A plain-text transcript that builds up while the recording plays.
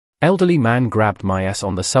Elderly man grabbed my ass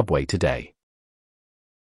on the subway today.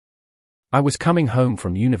 I was coming home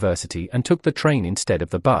from university and took the train instead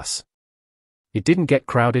of the bus. It didn't get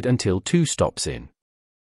crowded until 2 stops in.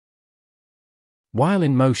 While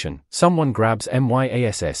in motion, someone grabs my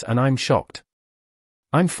ass and I'm shocked.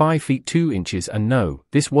 I'm 5 feet 2 inches and no,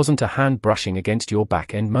 this wasn't a hand brushing against your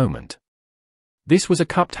back end moment. This was a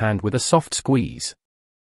cupped hand with a soft squeeze.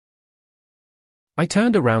 I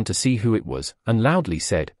turned around to see who it was, and loudly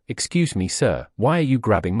said, "Excuse me sir, why are you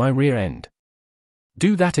grabbing my rear end?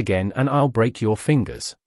 Do that again and I'll break your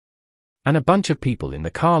fingers." And a bunch of people in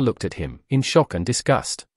the car looked at him, in shock and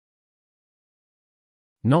disgust.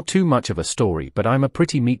 Not too much of a story, but I'm a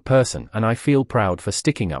pretty meek person and I feel proud for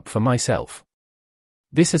sticking up for myself.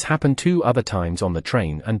 This has happened 2 other times on the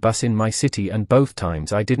train and bus in my city, and both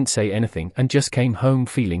times I didn't say anything and just came home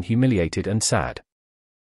feeling humiliated and sad.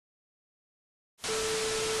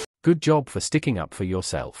 Good job for sticking up for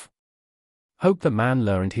yourself. Hope the man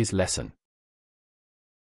learned his lesson.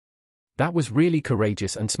 That was really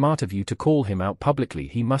courageous and smart of you to call him out publicly.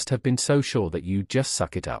 He must have been so sure that you'd just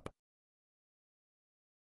suck it up.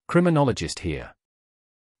 Criminologist here.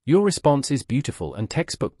 Your response is beautiful and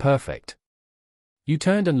textbook perfect. You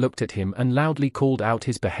turned and looked at him and loudly called out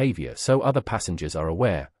his behavior so other passengers are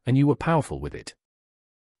aware, and you were powerful with it.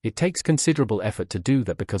 It takes considerable effort to do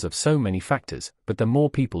that because of so many factors, but the more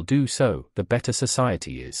people do so, the better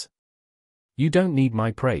society is. You don't need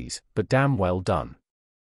my praise, but damn well done.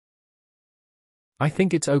 I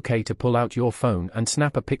think it's okay to pull out your phone and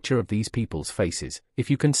snap a picture of these people's faces, if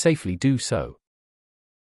you can safely do so.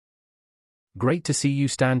 Great to see you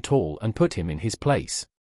stand tall and put him in his place.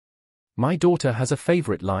 My daughter has a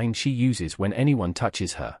favorite line she uses when anyone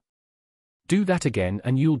touches her. Do that again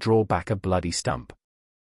and you'll draw back a bloody stump.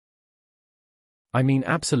 I mean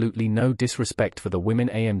absolutely no disrespect for the women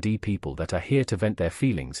AMD people that are here to vent their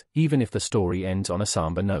feelings, even if the story ends on a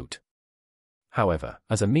somber note. However,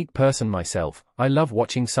 as a meek person myself, I love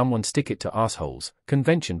watching someone stick it to assholes,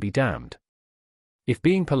 convention be damned. If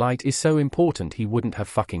being polite is so important, he wouldn't have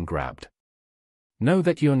fucking grabbed. Know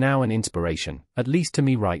that you're now an inspiration, at least to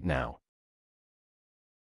me right now.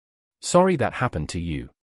 Sorry that happened to you.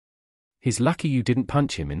 He's lucky you didn't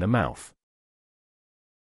punch him in the mouth.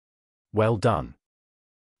 Well done.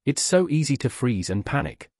 It's so easy to freeze and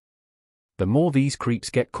panic. The more these creeps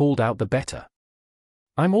get called out, the better.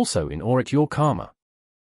 I'm also in awe at your karma.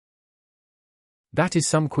 That is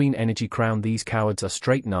some queen energy crown. These cowards are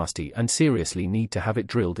straight nasty and seriously need to have it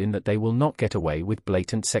drilled in that they will not get away with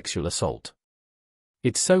blatant sexual assault.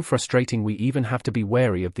 It's so frustrating we even have to be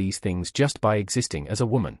wary of these things just by existing as a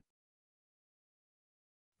woman.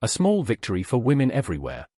 A small victory for women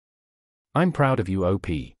everywhere. I'm proud of you, OP.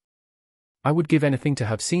 I would give anything to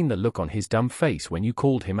have seen the look on his dumb face when you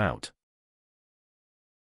called him out.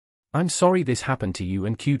 I'm sorry this happened to you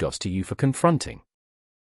and kudos to you for confronting.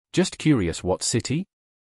 Just curious, what city?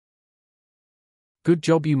 Good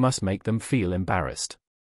job, you must make them feel embarrassed.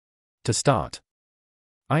 To start,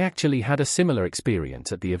 I actually had a similar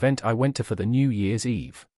experience at the event I went to for the New Year's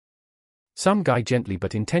Eve. Some guy gently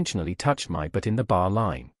but intentionally touched my butt in the bar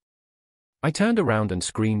line. I turned around and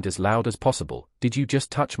screamed as loud as possible, "Did you just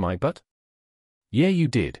touch my butt?" "Yeah, you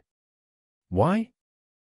did." "Why?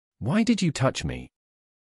 Why did you touch me?"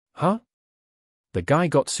 "Huh?" The guy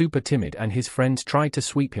got super timid and his friends tried to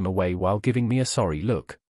sweep him away while giving me a sorry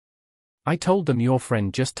look. I told them, "Your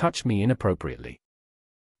friend just touched me inappropriately.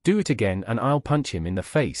 Do it again and I'll punch him in the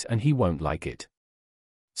face and he won't like it."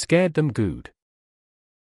 Scared them good.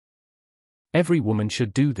 Every woman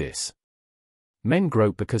should do this. Men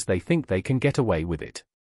grope because they think they can get away with it.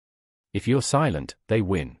 If you're silent, they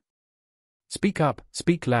win. Speak up,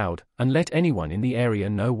 speak loud, and let anyone in the area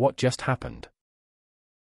know what just happened.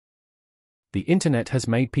 The internet has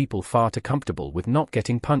made people far too comfortable with not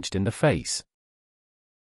getting punched in the face.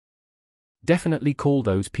 Definitely call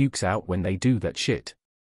those pukes out when they do that shit.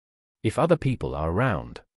 If other people are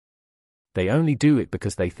around, they only do it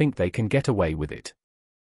because they think they can get away with it.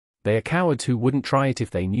 They are cowards who wouldn't try it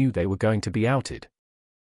if they knew they were going to be outed.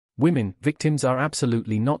 Women, victims are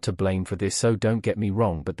absolutely not to blame for this, so don't get me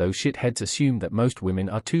wrong, but those shitheads assume that most women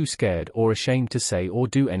are too scared or ashamed to say or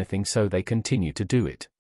do anything, so they continue to do it.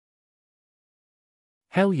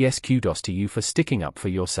 Hell yes, kudos to you for sticking up for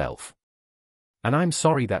yourself. And I'm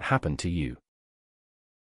sorry that happened to you.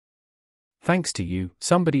 Thanks to you,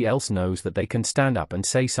 somebody else knows that they can stand up and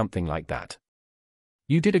say something like that.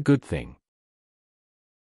 You did a good thing.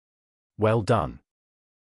 Well done.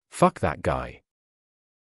 Fuck that guy.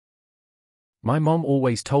 My mom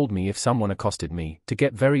always told me if someone accosted me, to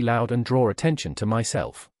get very loud and draw attention to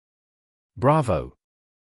myself. Bravo.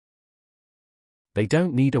 They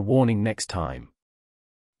don't need a warning next time.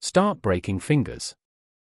 Start breaking fingers.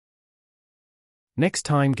 Next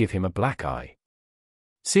time give him a black eye.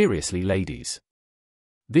 Seriously, ladies.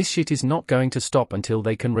 This shit is not going to stop until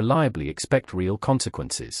they can reliably expect real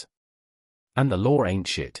consequences. And the law ain't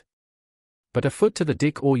shit. But a foot to the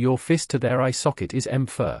dick or your fist to their eye socket is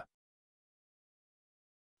M-fur.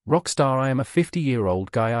 Rockstar, I am a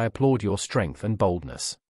 50-year-old guy. I applaud your strength and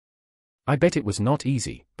boldness. I bet it was not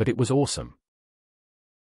easy, but it was awesome.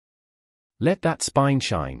 Let that spine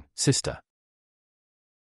shine, sister.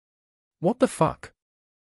 What the fuck?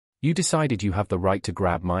 You decided you have the right to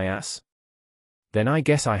grab my ass? Then I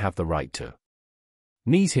guess I have the right to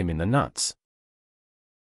knees him in the nuts.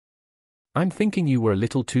 I'm thinking you were a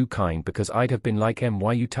little too kind because I'd have been like,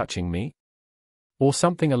 why you touching me? Or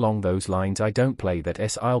something along those lines. I don't play that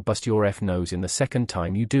s. I'll bust your f nose in the second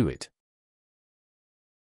time you do it.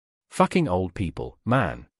 Fucking old people,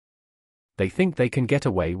 man. They think they can get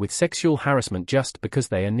away with sexual harassment just because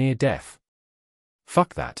they are near death.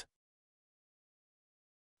 Fuck that.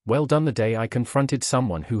 Well done. The day I confronted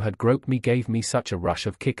someone who had groped me gave me such a rush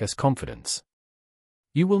of kick-ass confidence.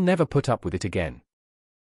 You will never put up with it again.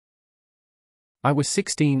 I was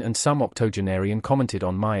 16 and some octogenarian commented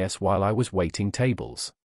on my ass while I was waiting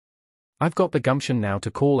tables. I've got the gumption now to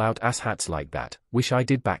call out asshats like that. Wish I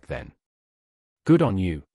did back then. Good on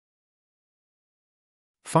you.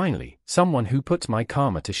 Finally, someone who puts my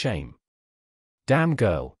karma to shame. Damn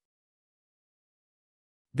girl.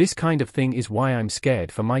 This kind of thing is why I'm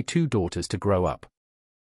scared for my 2 daughters to grow up.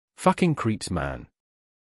 Fucking creeps, man.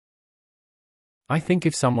 I think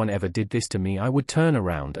if someone ever did this to me, I would turn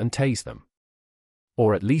around and tase them.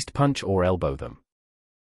 Or at least punch or elbow them.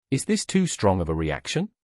 Is this too strong of a reaction?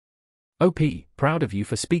 OP, proud of you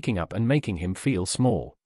for speaking up and making him feel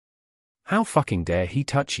small. How fucking dare he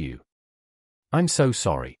touch you? I'm so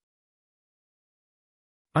sorry.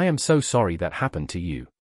 I am so sorry that happened to you.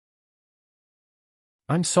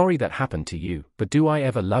 I'm sorry that happened to you, but do I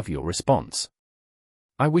ever love your response?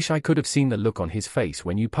 I wish I could have seen the look on his face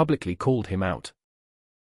when you publicly called him out.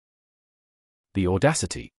 The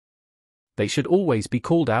audacity. They should always be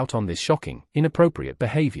called out on this shocking, inappropriate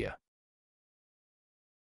behavior.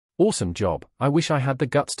 Awesome job. I wish I had the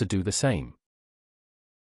guts to do the same.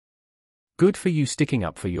 Good for you sticking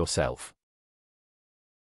up for yourself.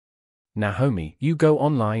 Now homie, you go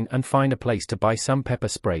online and find a place to buy some pepper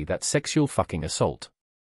spray. That's sexual fucking assault.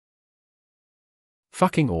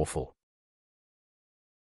 Fucking awful.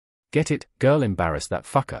 Get it, girl, embarrass that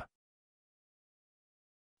fucker.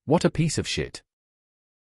 What a piece of shit.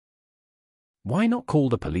 Why not call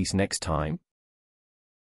the police next time?